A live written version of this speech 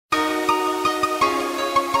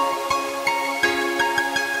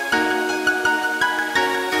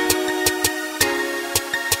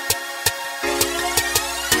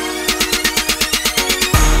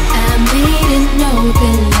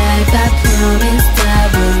promised I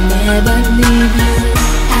will never leave you.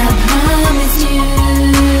 I promise you,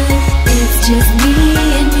 it's just me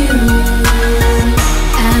and you.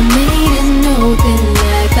 I made an oath in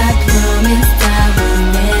life, I promised I will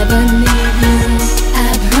never leave you. I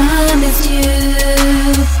promise you,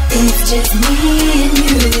 it's just me and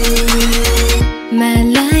you. My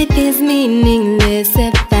life is meaningless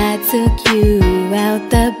if I took you out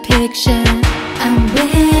the picture. I'm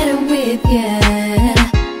better with ya,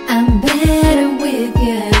 I'm better with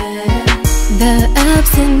ya. The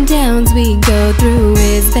ups and downs we go through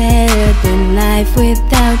is better than life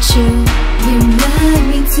without you. You love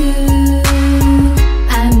me too,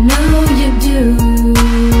 I know you do.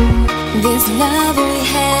 This love we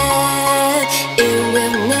have, it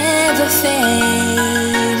will never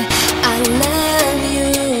fade. I love you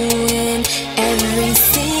in every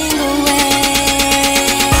single way.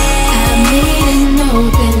 I made an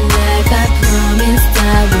oath in life, I promised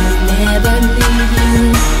I will never leave you.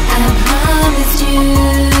 I promised you,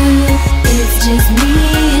 it's just me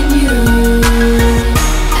and you.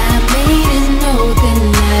 I made an oath in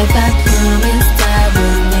life, I promised I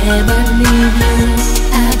will never leave you.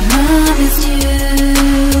 I promised you,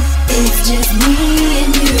 it's just me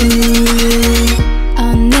and you.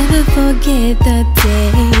 I'll never forget the day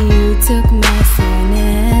you took my son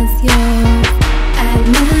as yours. I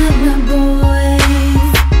love my boys,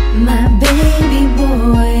 my baby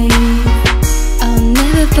boys. I'll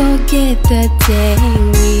never forget the day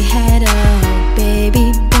we had a baby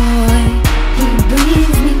boy. He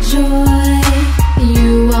brings me joy,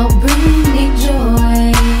 you all bring me joy.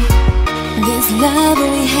 This love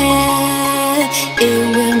we have, it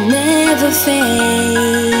will never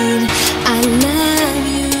fade. I love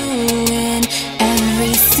you in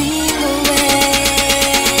every single way.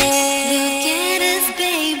 Look at us,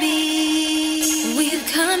 baby, we've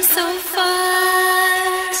come so far.